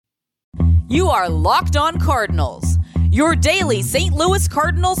You are Locked On Cardinals, your daily St. Louis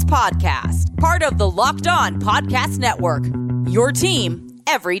Cardinals podcast, part of the Locked On Podcast Network, your team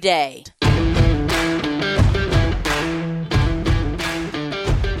every day.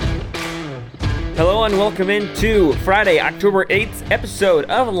 Hello and welcome into Friday, October 8th episode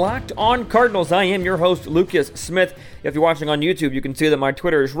of Locked On Cardinals. I am your host, Lucas Smith. If you're watching on YouTube, you can see that my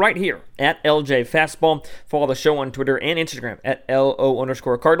Twitter is right here at LJ Fastball. Follow the show on Twitter and Instagram at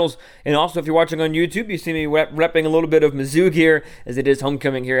LO_Cardinals. And also, if you're watching on YouTube, you see me repping a little bit of Mizzou gear as it is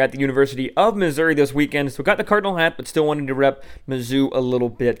homecoming here at the University of Missouri this weekend. So got the Cardinal hat, but still wanted to rep Mizzou a little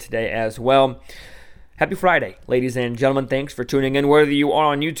bit today as well. Happy Friday, ladies and gentlemen. Thanks for tuning in. Whether you are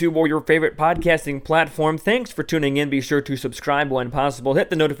on YouTube or your favorite podcasting platform, thanks for tuning in. Be sure to subscribe when possible.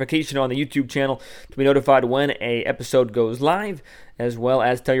 Hit the notification on the YouTube channel to be notified when a episode goes live, as well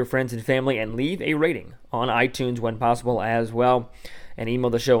as tell your friends and family and leave a rating on iTunes when possible as well. And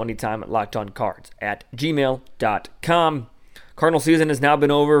email the show anytime at lockedoncards@gmail.com. Cardinal season has now been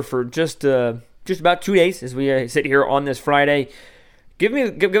over for just about 2 days as we sit here on this Friday.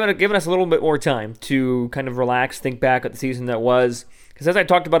 Giving us a little bit more time to kind of relax, think back at the season that was. Because as I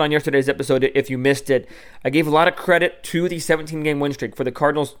talked about on yesterday's episode, if you missed it, I gave a lot of credit to the 17-game win streak for the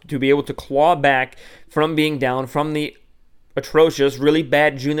Cardinals to be able to claw back from being down, from the atrocious, really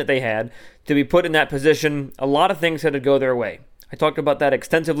bad June that they had, to be put in that position. A lot of things had to go their way. I talked about that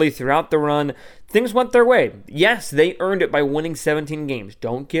extensively throughout the run. Things went their way. Yes, they earned it by winning 17 games.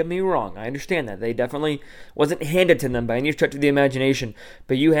 Don't get me wrong. I understand that. They definitely wasn't handed to them by any stretch of the imagination.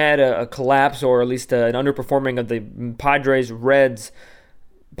 But you had a collapse, or at least an underperforming of the Padres and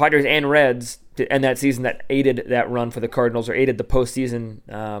Reds to end that season that aided that run for the Cardinals, or aided the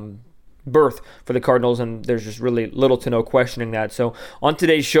postseason birth for the Cardinals, and there's just really little to no questioning that. So on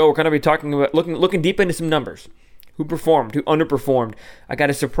today's show, we're going to be talking about looking deep into some numbers. Who performed, who underperformed. I got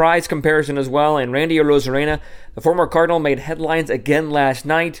a surprise comparison as well, and Randy Arozarena, the former Cardinal, made headlines again last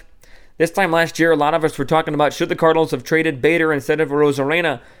night. This time last year, a lot of us were talking about should the Cardinals have traded Bader instead of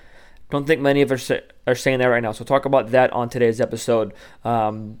Arozarena. Don't think many of us are saying that right now, so we'll talk about that on today's episode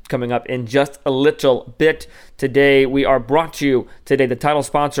coming up in just a little bit. Today, we are brought to you today. The title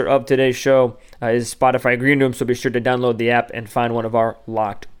sponsor of today's show is Spotify Green Room, so be sure to download the app and find one of our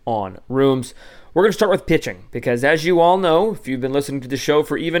Locked On rooms. We're going to start with pitching because, as you all know, if you've been listening to the show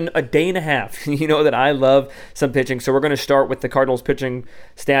for even a day and a half, you know that I love some pitching. So we're going to start with the Cardinals pitching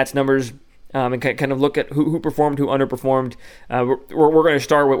stats, numbers, and kind of look at who performed, who underperformed. We're going to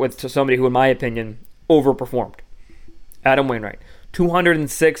start with somebody who, in my opinion, overperformed. Adam Wainwright.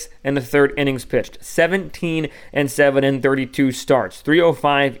 206 in the third innings pitched, 17-7 in 32 starts,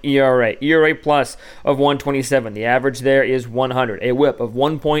 3.05 ERA plus of 127. The average there is 100, a whip of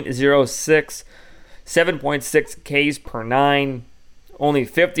 1.06, 7.6 Ks per 9, only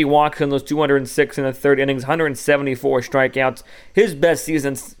 50 walks in those 206 in the third innings, 174 strikeouts. His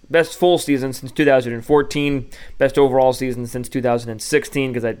best full season since 2014, best overall season since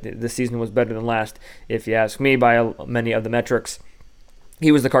 2016, because this season was better than last, if you ask me, by many of the metrics.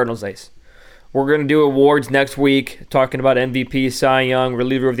 He was the Cardinals' ace. We're going to do awards next week, talking about MVP, Cy Young,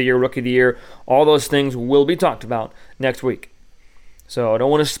 Reliever of the Year, Rookie of the Year. All those things will be talked about next week. So I don't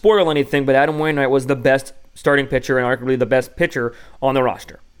want to spoil anything, but Adam Wainwright was the best starting pitcher and arguably the best pitcher on the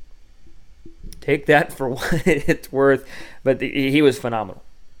roster. Take that for what it's worth, but he was phenomenal.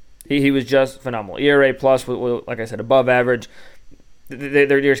 He was just phenomenal. ERA plus, like I said, above average.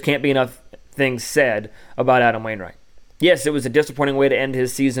 There just can't be enough things said about Adam Wainwright. Yes, it was a disappointing way to end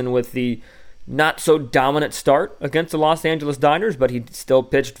his season with the not-so-dominant start against the Los Angeles Dodgers, but he still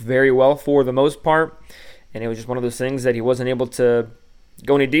pitched very well for the most part, and it was just one of those things that he wasn't able to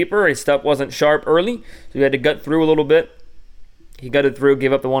go any deeper. His stuff wasn't sharp early, so he had to gut through a little bit. He gutted through,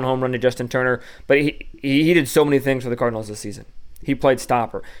 gave up the one home run to Justin Turner, but he did so many things for the Cardinals this season. He played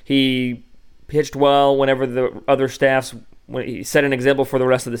stopper. He pitched well whenever the other staffs, when he set an example for the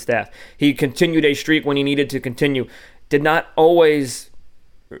rest of the staff. He continued a streak when he needed to continue. Did not always,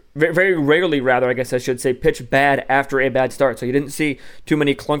 very rarely rather, I guess I should say, pitch bad after a bad start. So you didn't see too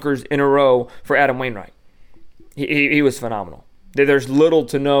many clunkers in a row for Adam Wainwright. He was phenomenal. There's little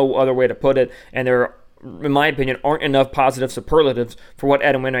to no other way to put it, and there, in my opinion, aren't enough positive superlatives for what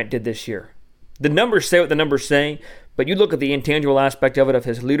Adam Wainwright did this year. The numbers say what the numbers say, but you look at the intangible aspect of it, of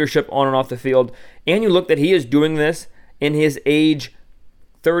his leadership on and off the field, and you look that he is doing this in his age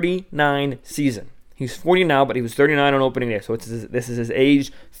 39 season. He's 40 now, but he was 39 on opening day, so this is his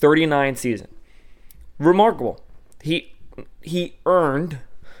age 39 season. Remarkable. He earned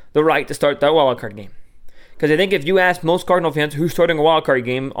the right to start that wildcard game. Because I think if you ask most Cardinal fans who's starting a wildcard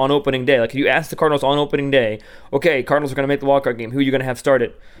game on opening day, like if you ask the Cardinals on opening day, okay, Cardinals are going to make the wildcard game, who are you going to have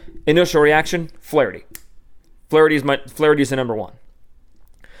started? Initial reaction, Flaherty. Flaherty's the number one.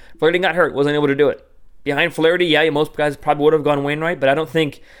 Flaherty got hurt, wasn't able to do it. Behind Flaherty, yeah, most guys probably would have gone Wainwright, but I don't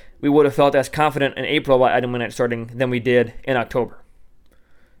think we would have felt as confident in April about Adam Wainwright starting than we did in October.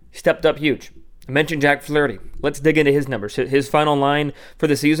 He stepped up huge. I mentioned Jack Flaherty. Let's dig into his numbers. His final line for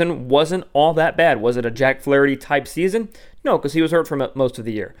the season wasn't all that bad. Was it a Jack Flaherty type season? No, because he was hurt for most of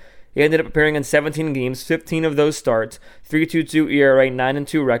the year. He ended up appearing in 17 games, 15 of those starts, 3.22 ERA,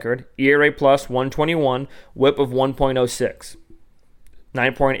 9-2 record, ERA plus 121, WHIP of 1.06.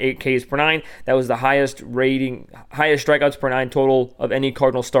 9.8 Ks per nine. That was the highest strikeouts per nine total of any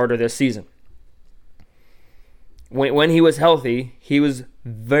Cardinal starter this season. When he was healthy, he was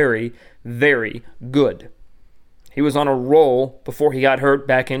very, very good. He was on a roll before he got hurt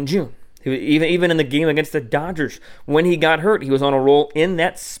back in June. Even in the game against the Dodgers, when he got hurt, he was on a roll in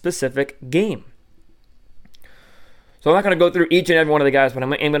that specific game. So I'm not going to go through each and every one of the guys, but I'm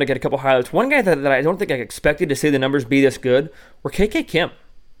going to get a couple highlights. One guy that I don't think I expected to see the numbers be this good were KK Kim.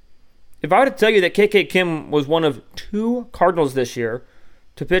 If I were to tell you that KK Kim was one of 2 Cardinals this year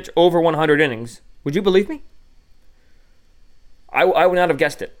to pitch over 100 innings, would you believe me? I would not have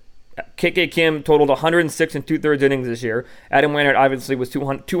guessed it. KK Kim totaled 106 and 2/3 innings this year. Adam Wainwright obviously was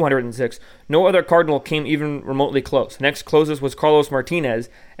 206. No other Cardinal came even remotely close. Next closest was Carlos Martinez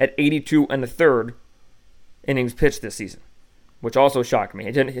at 82 1/3 innings pitched this season, which also shocked me.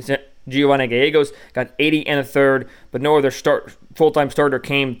 Giovanni Gallegos got 80 1/3, but no other full-time starter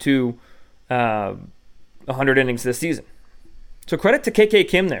came to 100 innings this season. So credit to KK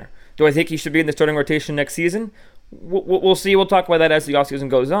Kim there. Do I think he should be in the starting rotation next season? We'll see. We'll talk about that as the offseason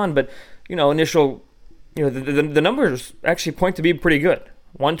goes on. But, the numbers actually point to be pretty good.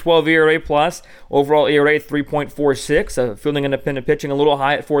 112 ERA plus, overall ERA 3.46, fielding independent pitching a little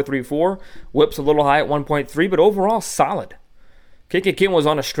high at 4.34, WHIP's a little high at 1.3, but overall solid. KK Kim was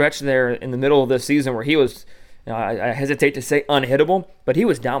on a stretch there in the middle of this season where he was, I hesitate to say unhittable, but he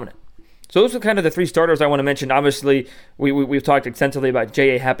was dominant. So those are kind of the 3 starters I want to mention. Obviously, we've talked extensively about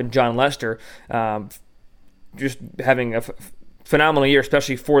J.A. Happ and John Lester, just having a phenomenal year,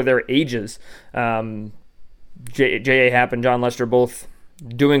 especially for their ages. J.A. Happ and John Lester both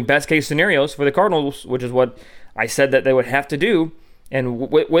doing best-case scenarios for the Cardinals, which is what I said that they would have to do. And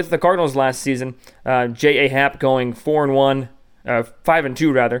with the Cardinals last season, J.A. Happ going 5-2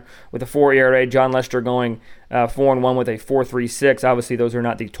 rather, with a 4 ERA. John Lester going 4-1 with a 4.36. Obviously, those are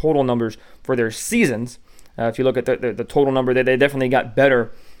not the total numbers for their seasons. If you look at the total number, they definitely got better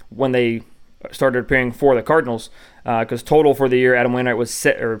when they started appearing for the Cardinals, because total for the year, Adam Wainwright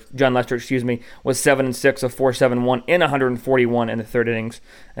John Lester, was 7-6 of 4.71 in 141 in the 3rd innings,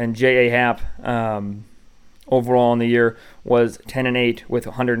 and J.A. Happ overall in the year was 10-8 with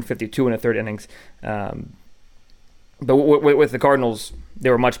 152 in the 3rd innings. But with the Cardinals,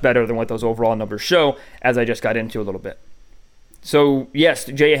 they were much better than what those overall numbers show, as I just got into a little bit. So yes,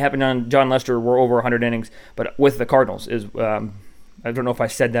 J.A. Happ and John Lester were over 100 innings, but with the Cardinals is. I don't know if I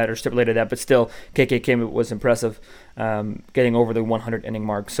said that or stipulated that, but still, KK Kim was impressive, getting over the 100-inning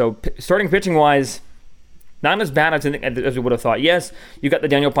mark. So starting pitching-wise, not as bad as we would have thought. Yes, you got the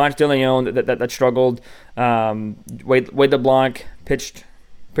Daniel Ponce de Leon that struggled. Wade LeBlanc pitched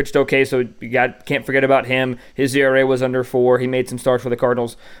okay, so can't forget about him. His ERA was under 4. He made some starts for the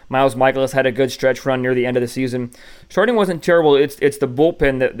Cardinals. Miles Michaelis had a good stretch run near the end of the season. Starting wasn't terrible. It's the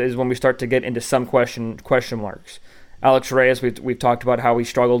bullpen that is when we start to get into some question marks. Alex Reyes, we've talked about how he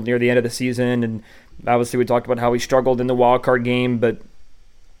struggled near the end of the season, and obviously we talked about how he struggled in the wild card game, but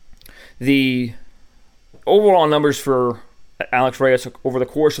the overall numbers for Alex Reyes over the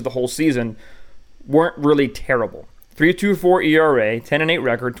course of the whole season weren't really terrible. 3.24 ERA, 10-8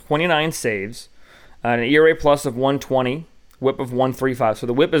 record, 29 saves, an ERA plus of 120, WHIP of 1.35. So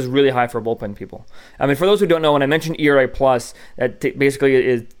the WHIP is really high for bullpen people. I mean, for those who don't know, when I mentioned ERA plus, that basically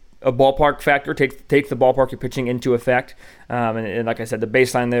is a ballpark factor, take the ballpark you're pitching into effect. And like I said, the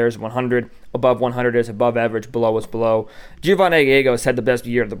baseline there is 100. Above 100 is above average. Below is below. Giovanni Gallegos had the best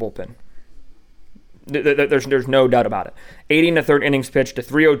year of the bullpen. There's no doubt about it. 80 1/3 innings pitched, a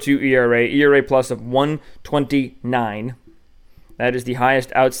 3.02 ERA plus of 129. That is the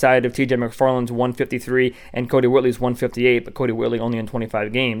highest outside of TJ McFarland's 153 and Cody Whitley's 158, but Cody Whitley only in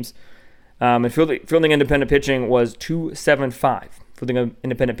 25 games. And fielding independent pitching was 2.75. Fielding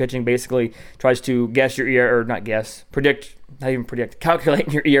independent pitching basically tries to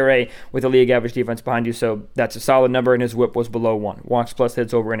calculate your ERA with a league average defense behind you. So that's a solid number, and his WHIP was below 1. Walks plus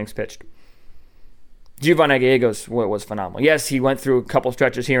hits over innings pitched. Giovanni Gallegos was phenomenal. Yes, he went through a couple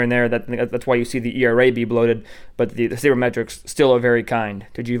stretches here and there. That's why you see the ERA be bloated, but the sabermetrics still are very kind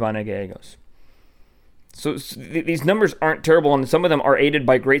to Giovanni Gallegos. So these numbers aren't terrible, and some of them are aided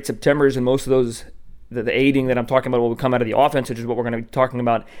by great Septembers, and most of those, the aiding that I'm talking about will come out of the offense, which is what we're going to be talking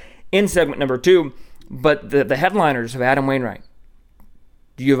about in segment number 2. But the headliners of Adam Wainwright,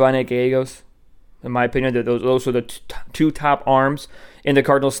 Giovanni Gallegos, in my opinion, those are the two top arms in the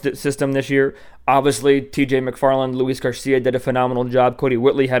Cardinals system this year. Obviously, TJ McFarland, Luis Garcia did a phenomenal job. Cody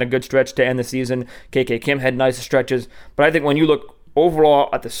Whitley had a good stretch to end the season. KK Kim had nice stretches. But I think when you look overall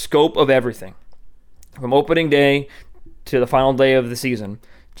at the scope of everything, from opening day to the final day of the season,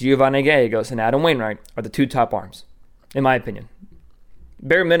 Giovanni Gallegos and Adam Wainwright are the two top arms, in my opinion.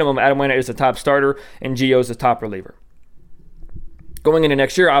 Bare minimum, Adam Wainwright is the top starter, and Gio is the top reliever. Going into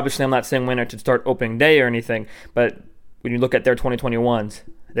next year, obviously I'm not saying Wainwright should start opening day or anything, but when you look at their 2021s,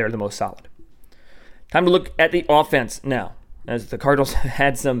 they're the most solid. Time to look at the offense now, as the Cardinals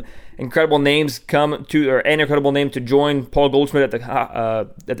had some incredible names come to, or an incredible name to join Paul Goldschmidt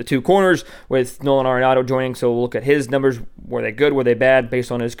at the two corners, with Nolan Arenado joining. So we'll look at his numbers. Were they good? Were they bad?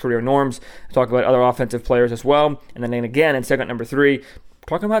 Based on his career norms. Talk about other offensive players as well. And then again, in segment number 3,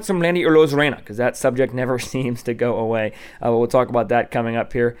 talking about some Landy Arozarena, because that subject never seems to go away. We'll talk about that coming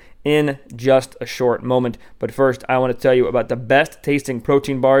up here in just a short moment. But first, I want to tell you about the best tasting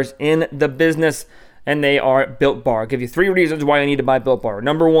protein bars in the business, and they are Built Bar. I'll give you 3 reasons why you need to buy Built Bar.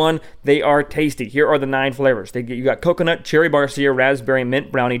 Number 1, they are tasty. Here are the 9 flavors. You got coconut, cherry barcia, raspberry,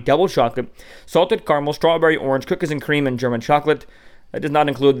 mint brownie, double chocolate, salted caramel, strawberry, orange, cookies and cream, and German chocolate. That does not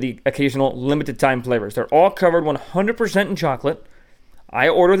include the occasional limited time flavors. They're all covered 100% in chocolate. I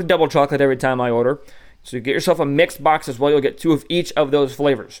order the double chocolate every time I order. So you get yourself a mixed box as well. You'll get 2 of each of those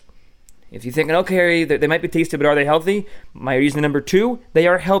flavors. If you're thinking, okay, they might be tasty, but are they healthy? My reason number 2, they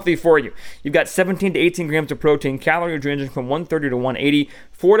are healthy for you. You've got 17 to 18 grams of protein, calories ranging from 130 to 180,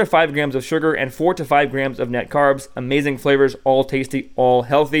 4 to 5 grams of sugar, and 4 to 5 grams of net carbs. Amazing flavors, all tasty, all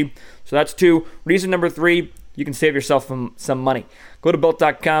healthy. So that's 2. Reason number 3, you can save yourself some money. Go to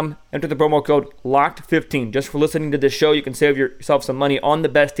Built.com, enter the promo code LOCKED15. Just for listening to this show, you can save yourself some money on the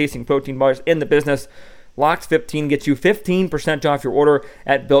best tasting protein bars in the business. LOCKED15 gets you 15% off your order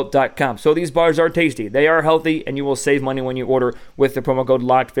at Built.com. So these bars are tasty, they are healthy, and you will save money when you order with the promo code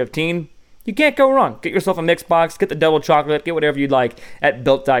LOCKED15. You can't go wrong. Get yourself a mixed box, get the double chocolate, get whatever you'd like at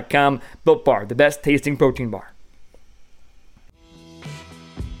Built.com. Built Bar, the best tasting protein bar.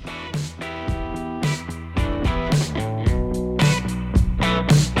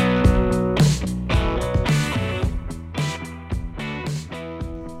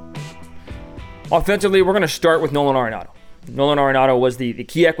 Offensively, we're going to start with Nolan Arenado. Nolan Arenado was the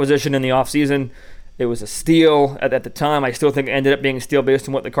key acquisition in the offseason. It was a steal at the time. I still think it ended up being a steal based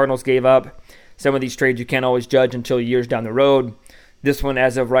on what the Cardinals gave up. Some of these trades you can't always judge until years down the road. This one,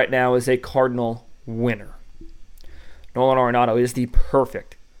 as of right now, is a Cardinal winner. Nolan Arenado is the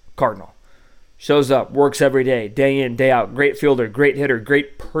perfect Cardinal. Shows up, works every day, day in, day out. Great fielder, great hitter,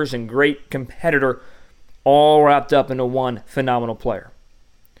 great person, great competitor, all wrapped up into one phenomenal player.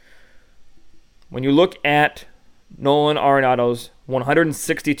 When you look at Nolan Arenado's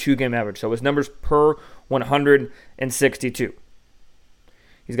 162 game average, so his numbers per 162.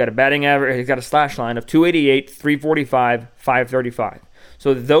 He's got a batting average, he's got a slash line of 288, 345, 535.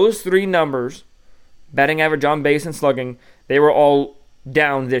 So those 3 numbers, batting average, on base, and slugging, they were all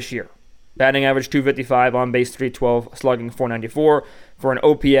down this year. Batting average 255, on base 312, slugging 494, for an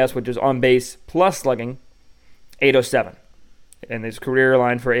OPS, which is on base plus slugging, 807. And his career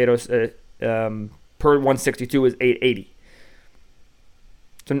line for 807 per 162 is 880.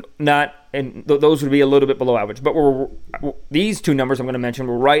 So those would be a little bit below average. But these 2 numbers I'm going to mention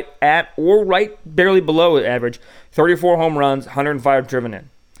were right at or right barely below average. 34 home runs, 105 driven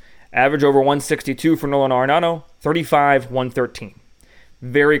in. Average over 162 for Nolan Arenado, 35, 113.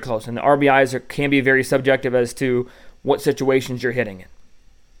 Very close. And the RBIs can be very subjective as to what situations you're hitting in.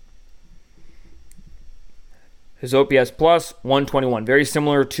 His OPS plus, 121. Very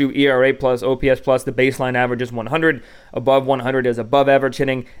similar to ERA plus, OPS plus. The baseline average is 100. Above 100 is above average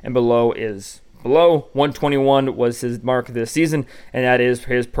hitting, and below is below. 121 was his mark this season, and that is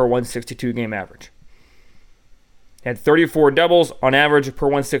his per 162 game average. He had 34 doubles on average per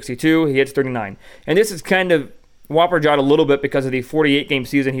 162. He hits 39. And this is kind of whopper jawed a little bit because of the 48 game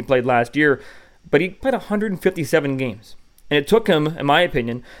season he played last year, but he played 157 games. And it took him, in my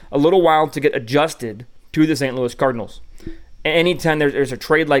opinion, a little while to get adjusted to the St. Louis Cardinals. Anytime there's a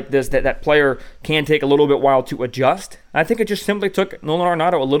trade like this, that player can take a little bit while to adjust. I think it just simply took Nolan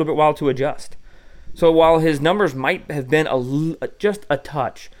Arenado a little bit while to adjust. So while his numbers might have been just a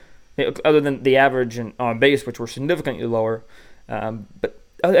touch, other than the average and on base, which were significantly lower, but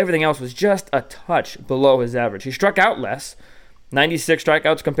everything else was just a touch below his average. He struck out less, 96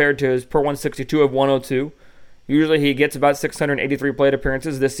 strikeouts compared to his per 162 of 102. Usually he gets about 683 plate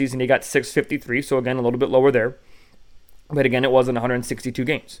appearances. This season he got 653, so again, a little bit lower there. But again, it wasn't 162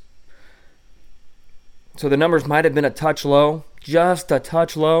 games. So the numbers might have been a touch low, just a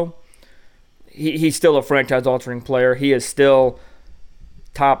touch low. He's still a franchise-altering player. He is still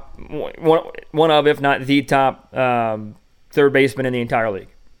top, one of, if not the top third baseman in the entire league.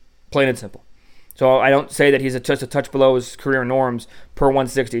 Plain and simple. So I don't say that he's just a touch below his career norms per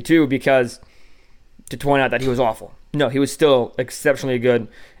 162 because to point out that he was awful. No, he was still exceptionally good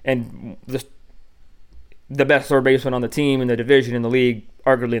and the best third baseman on the team, in the division, in the league,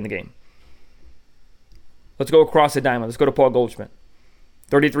 arguably in the game. Let's go across the diamond. Let's go to Paul Goldschmidt.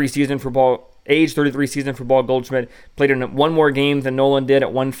 Age 33 season for Paul Goldschmidt. Played in one more game than Nolan did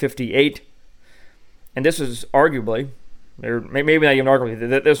at 158. And this was arguably, or maybe not even arguably,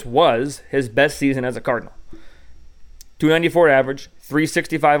 that this was his best season as a Cardinal. 294 average,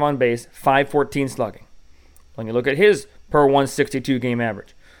 365 on base, 514 slugging. When you look at his per 162 game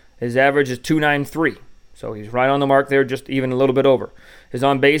average, his average is 293. So he's right on the mark there, just even a little bit over. His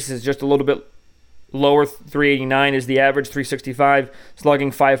on base is just a little bit lower, 389 is the average, 365,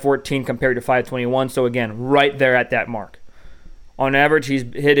 slugging 514 compared to 521. So again, right there at that mark. On average, he's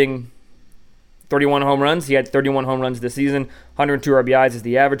hitting 31 home runs. He had 31 home runs this season. 102 RBIs is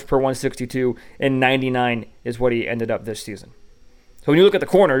the average per 162, and 99 is what he ended up this season. So when you look at the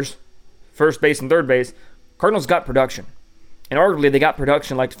corners, first base and third base, Cardinals got production. And arguably, they got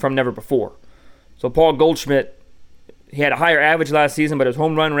production like from never before. So Paul Goldschmidt, he had a higher average last season, but his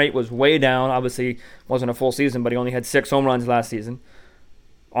home run rate was way down. Obviously, wasn't a full season, but he only had 6 home runs last season.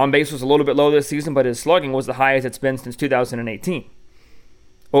 On base was a little bit low this season, but his slugging was the highest it's been since 2018.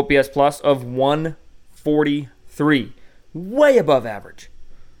 OPS plus of 143, way above average.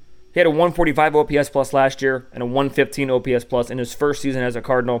 He had a 145 OPS plus last year and a 115 OPS plus in his first season as a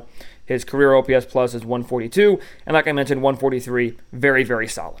Cardinal. His career OPS plus is 142, and like I mentioned, 143, very, very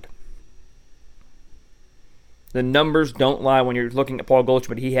solid. The numbers don't lie when you're looking at Paul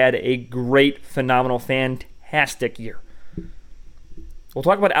Goldschmidt. He had a great, phenomenal, fantastic year. We'll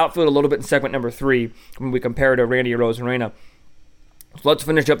talk about outfield a little bit in segment number 3 when we compare to Randy Arozarena. So let's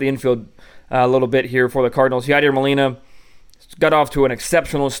finish up the infield a little bit here for the Cardinals. Yadier Molina got off to an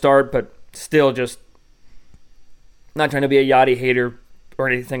exceptional start, but still just not trying to be a Yadi hater or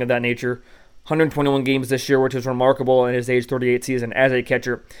anything of that nature. 121 games this year, which is remarkable in his age 38 season as a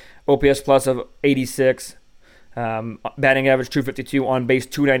catcher. OPS plus of 86. Batting average 252, on base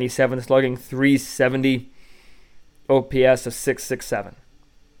 297, slugging 370, OPS of 667.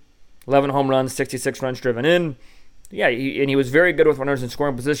 11 home runs, 66 runs driven in. Yeah, he was very good with runners in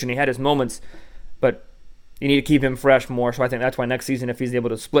scoring position. He had his moments, but you need to keep him fresh more. So I think that's why next season, if he's able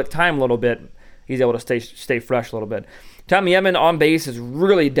to split time a little bit, he's able to stay fresh a little bit. Tommy Edman on base is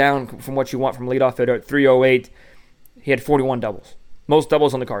really down from what you want from leadoff hitter at 308. He had 41 doubles. Most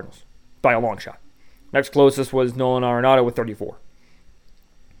doubles on the Cardinals by a long shot. Next closest was Nolan Arenado with 34.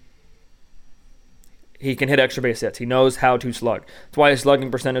 He can hit extra base hits. He knows how to slug. That's why his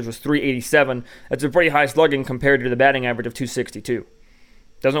slugging percentage was 387. That's a pretty high slugging compared to the batting average of 262.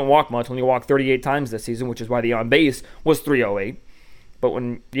 Doesn't walk much. Only walked 38 times this season, which is why the on base was 308. But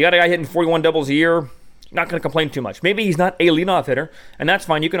when you got a guy hitting 41 doubles a year, you're not going to complain too much. Maybe he's not a leadoff hitter, and that's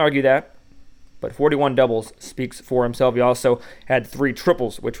fine. You can argue that. But 41 doubles speaks for himself. He also had 3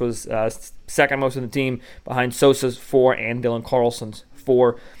 triples, which was second most in the team behind Sosa's 4 and Dylan Carlson's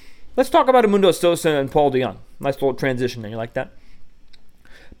 4. Let's talk about Edmundo Sosa and Paul DeJong. Nice little transition there. You like that?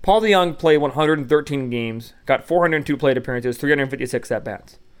 Paul DeJong played 113 games, got 402 plate appearances, 356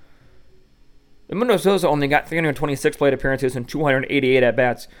 at-bats. Edmundo Sosa only got 326 plate appearances and 288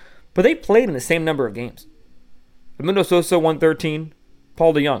 at-bats, but they played in the same number of games. Edmundo Sosa, 113.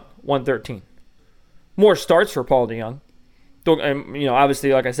 Paul DeJong, 113. More starts for Paul DeJong.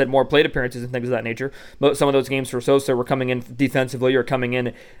 Obviously, like I said, more plate appearances and things of that nature. But some of those games for Sosa were coming in defensively or coming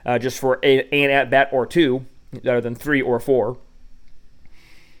in just for an at-bat or 2, rather than 3 or 4.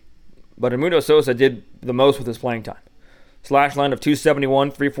 But Edmundo Sosa did the most with his playing time. Slash line of 271,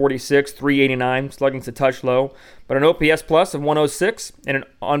 346, 389, slugging's a touch low, but an OPS plus of 106 and an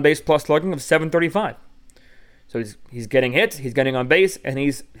on-base plus slugging of 735. So he's getting hits, he's getting on base, and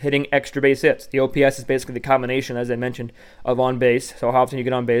he's hitting extra base hits. The OPS is basically the combination, as I mentioned, of on base, so how often you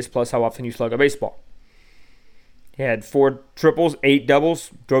get on base plus how often you slug a baseball. He had 4 triples, 8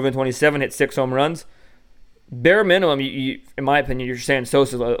 doubles, drove in 27, hit 6 home runs. Bare minimum, in my opinion, you're saying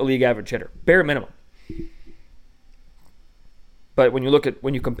Sosa's a league average hitter. Bare minimum. But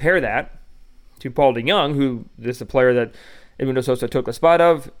when you compare that to Paul DeJong, who is a player that Edmundo Sosa took the spot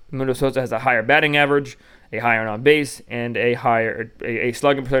of. Edmundo Sosa has a higher batting average, a higher on base, and a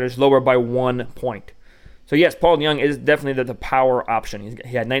slugging percentage lower by 1 point. So yes, Paul DeJong is definitely the power option.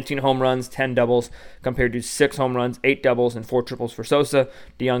 He had 19 home runs, 10 doubles, compared to 6 home runs, 8 doubles, and 4 triples for Sosa.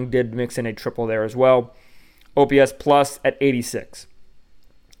 DeJong did mix in a triple there as well. OPS plus at 86.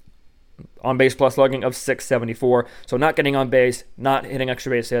 On base plus slugging of 674. So not getting on base, not hitting extra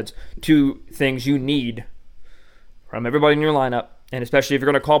base hits, 2 things you need from everybody in your lineup. And especially if you're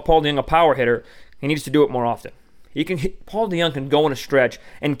going to call Paul DeJong a power hitter, he needs to do it more often. Paul DeJong can go on a stretch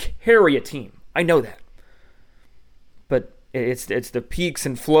and carry a team. I know that. But it's the peaks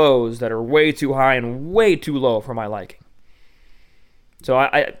and flows that are way too high and way too low for my liking. So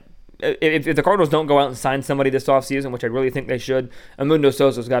if the Cardinals don't go out and sign somebody this offseason, which I really think they should, Edmundo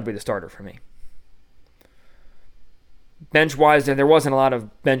Sosa's got to be the starter for me. Bench-wise, there wasn't a lot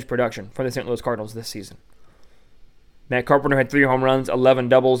of bench production for the St. Louis Cardinals this season. Matt Carpenter had 3 home runs, 11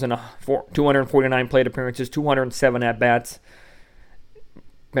 doubles, and 249 plate appearances, 207 at-bats.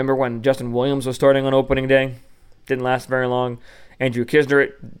 Remember when Justin Williams was starting on opening day? Didn't last very long. Andrew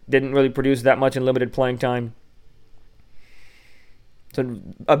Knizner didn't really produce that much in limited playing time. So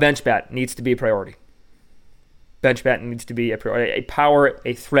a bench bat needs to be a priority. Bench bat needs to be a priority. A power,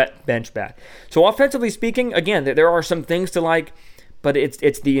 a threat bench bat. So offensively speaking, again, there are some things to like, but it's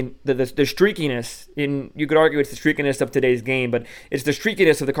the streakiness. You could argue it's the streakiness of today's game, but it's the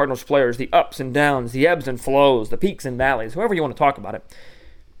streakiness of the Cardinals players, the ups and downs, the ebbs and flows, the peaks and valleys, however you want to talk about it.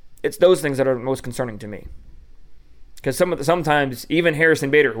 It's those things that are most concerning to me. Because sometimes even Harrison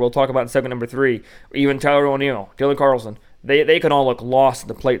Bader, who we'll talk about in segment number 3, or even Tyler O'Neill, Dylan Carlson, they can all look lost at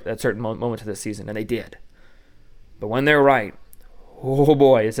the plate at certain moments of this season, and they did. But when they're right, oh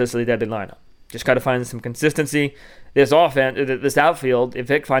boy, is this a deadly lineup. Just got to find some consistency. This offense, this outfield,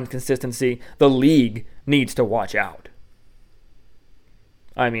 if it finds consistency, the league needs to watch out.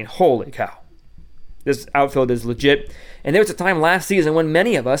 I mean, holy cow. This outfield is legit. And there was a time last season when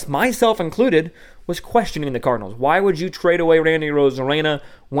many of us, myself included, was questioning the Cardinals. Why would you trade away Randy Arozarena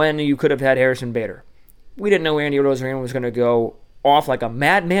when you could have had Harrison Bader? We didn't know Randy Arozarena was going to go off like a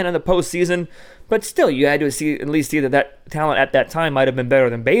madman in the postseason, but still, you had to at least see that talent at that time might have been better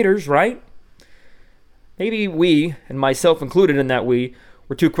than Bader's, right? Maybe we, and myself included in that we,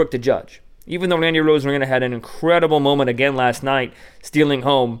 were too quick to judge. Even though Randy Arozarena had an incredible moment again last night, stealing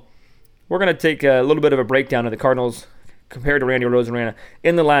home, we're going to take a little bit of a breakdown of the Cardinals compared to Randy Arozarena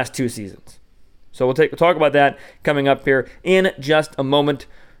in the last 2 seasons. So we'll talk about that coming up here in just a moment.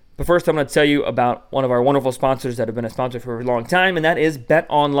 But first, I'm going to tell you about one of our wonderful sponsors that have been a sponsor for a long time, and that is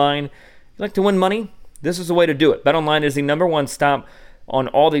BetOnline. If you like to win money, this is the way to do it. BetOnline is the #1 stop on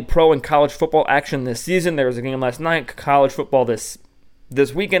all the pro and college football action this season. There was a game last night, college football this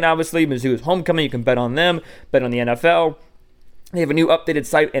weekend, obviously. Mizzou's homecoming, you can bet on them, bet on the NFL. They have a new updated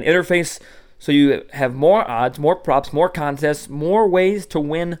site and interface, so you have more odds, more props, more contests, more ways to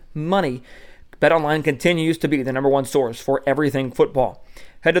win money. BetOnline continues to be the #1 source for everything football.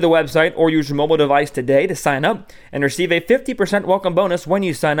 Head to the website or use your mobile device today to sign up and receive a 50% welcome bonus when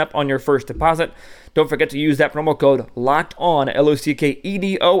you sign up on your first deposit. Don't forget to use that promo code LOCKEDON,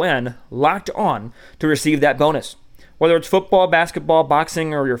 LOCKEDON, LOCKEDON, to receive that bonus. Whether it's football, basketball,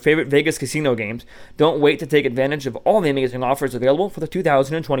 boxing, or your favorite Vegas casino games, don't wait to take advantage of all the amazing offers available for the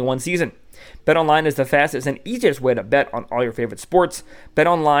 2021 season. BetOnline is the fastest and easiest way to bet on all your favorite sports.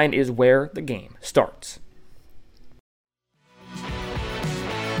 BetOnline is where the game starts.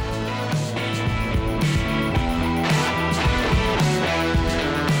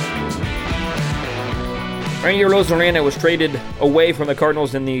 Randy Arozarena was traded away from the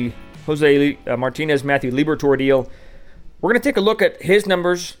Cardinals in the Jose Martinez, Matthew Liberatore deal. We're going to take a look at his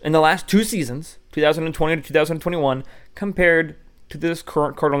numbers in the last 2 seasons, 2020 to 2021, compared to this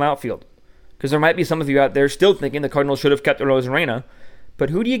current Cardinal outfield. Because there might be some of you out there still thinking the Cardinals should have kept Arozarena, but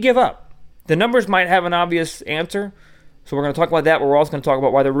who do you give up? The numbers might have an obvious answer, so we're going to talk about that, but we're also going to talk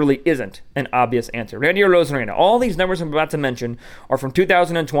about why there really isn't an obvious answer. Randy Arozarena, all these numbers I'm about to mention are from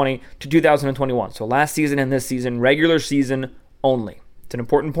 2020 to 2021. So last season and this season, regular season only. It's an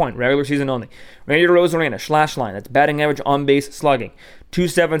important point, regular season only. Randy Arozarena, slash line, that's batting average on base slugging,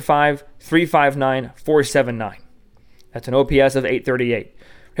 275, 359, 479. That's an OPS of 838.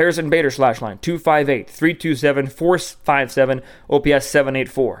 Harrison Bader, slash line, 258, 327, 457, OPS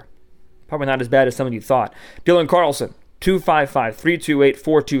 784. Probably not as bad as some of you thought. Dylan Carlson, 255, 328,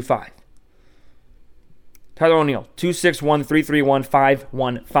 425. Tyler O'Neill, 261, 331,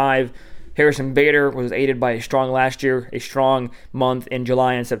 515. Harrison Bader was aided by a strong last year, a strong month in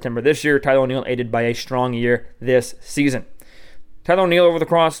July and September this year. Tyler O'Neill aided by a strong year this season. Tyler O'Neill over the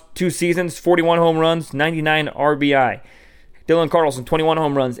cross 2 seasons, 41 home runs, 99 RBI. Dylan Carlson, 21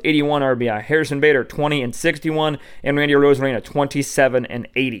 home runs, 81 RBI. Harrison Bader, 20 and 61. And Randy Arozarena, 27 and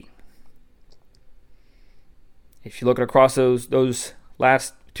 80. If you look across those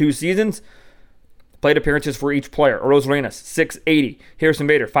last 2 seasons, plate appearances for each player. Arozarena, 680. Harrison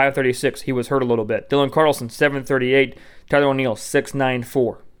Bader, 536. He was hurt a little bit. Dylan Carlson, 738. Tyler O'Neill,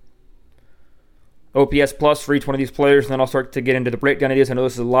 694. OPS plus for each one of these players, and then I'll start to get into the breakdown of these. I know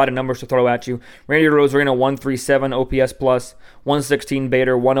this is a lot of numbers to throw at you. Randy Arozarena, 137 OPS plus, 116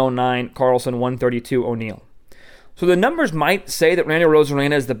 Bader, 109 Carlson, 132 O'Neill. So the numbers might say that Randy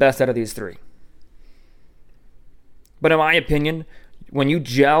Arozarena is the best out of these 3. But in my opinion, when you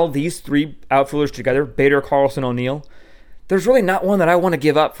gel these 3 outfielders together, Bader, Carlson, O'Neill, there's really not one that I want to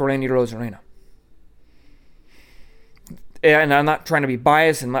give up for Randy Arozarena. And I'm not trying to be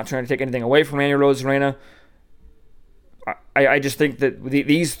biased. I'm not trying to take anything away from Randy Arozarena. I just think that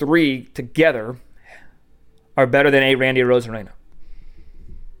these 3 together are better than a Randy Arozarena.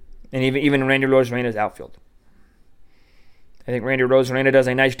 And even Randy Arozarena's outfield. I think Randy Arozarena does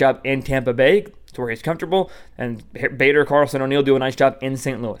a nice job in Tampa Bay, to where he's comfortable, and Bader, Carlson, O'Neill do a nice job in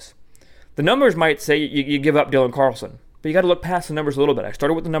St. Louis. The numbers might say you give up Dylan Carlson, but you got to look past the numbers a little bit. I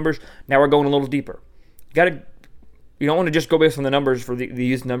started with the numbers, now we're going a little deeper. You don't want to just go based on the numbers for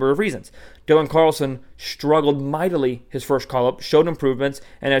these number of reasons. Dylan Carlson struggled mightily his first call-up, showed improvements,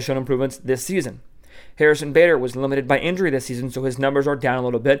 and has shown improvements this season. Harrison Bader was limited by injury this season, so his numbers are down a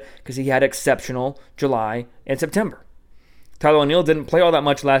little bit because he had exceptional July and September. Tyler O'Neill didn't play all that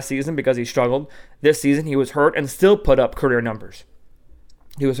much last season because he struggled. This season, he was hurt and still put up career numbers.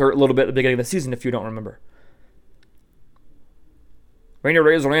 He was hurt a little bit at the beginning of the season, if you don't remember. Randy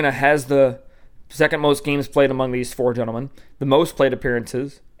Arozarena has the second most games played among these 4 gentlemen, the most plate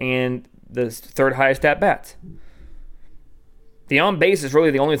appearances, and the 3rd highest at-bats. The on-base is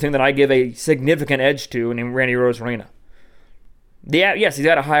really the only thing that I give a significant edge to in Randy Arozarena. Yes, he's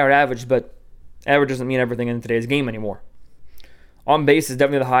got a higher average, but average doesn't mean everything in today's game anymore. On-base is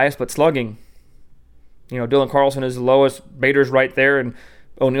definitely the highest, but slugging, Dylan Carlson is the lowest, Bader's right there, and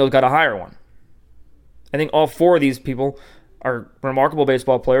O'Neill's got a higher one. I think all 4 of these people are remarkable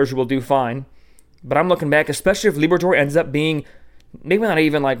baseball players who will do fine. But I'm looking back, especially if Liberatore ends up being, maybe not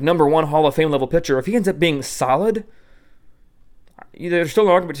even like number 1 Hall of Fame level pitcher, if he ends up being solid, there's still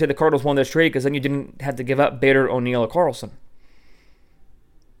an argument to say the Cardinals won this trade because then you didn't have to give up Bader, O'Neill, or Carlson.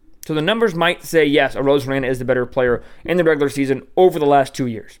 So the numbers might say, yes, Arozarena is the better player in the regular season over the last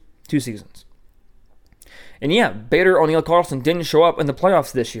 2 seasons. And yeah, Bader, O'Neill, Carlson didn't show up in the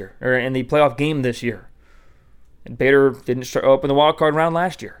playoffs this year, or in the playoff game this year. And Bader didn't show up in the wild card round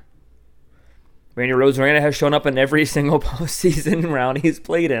last year. Randy Arozarena has shown up in every single postseason round he's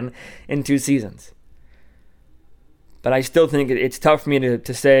played in 2 seasons. But I still think it's tough for me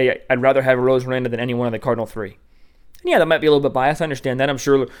to say I'd rather have Arozarena than any one of the Cardinal 3. And yeah, that might be a little bit biased. I understand that. I'm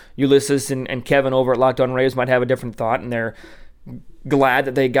sure Ulysses and Kevin over at Locked On Rays might have a different thought, and they're glad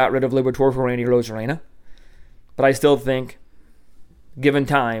that they got rid of Liberatore for Randy Arozarena. But I still think, given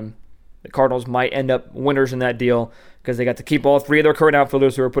time, the Cardinals might end up winners in that deal because they got to keep all 3 of their current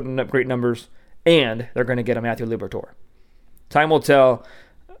outfielders who are putting up great numbers, and they're going to get a Matthew Liberatore. Time will tell,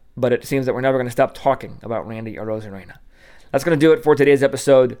 but it seems that we're never going to stop talking about Randy Arozarena. That's going to do it for today's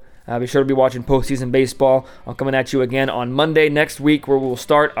episode. Be sure to be watching postseason baseball. I'm coming at you again on Monday next week, where we'll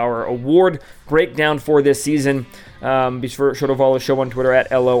start our award breakdown for this season. Be sure to follow the show on Twitter at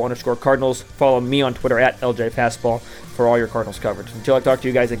LO_Cardinals. Follow me on Twitter at LJ Fastball for all your Cardinals coverage. Until I talk to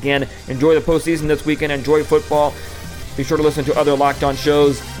you guys again, enjoy the postseason this weekend. Enjoy football. Be sure to listen to other Locked On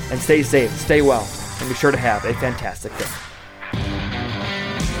shows and stay safe, stay well, and be sure to have a fantastic day.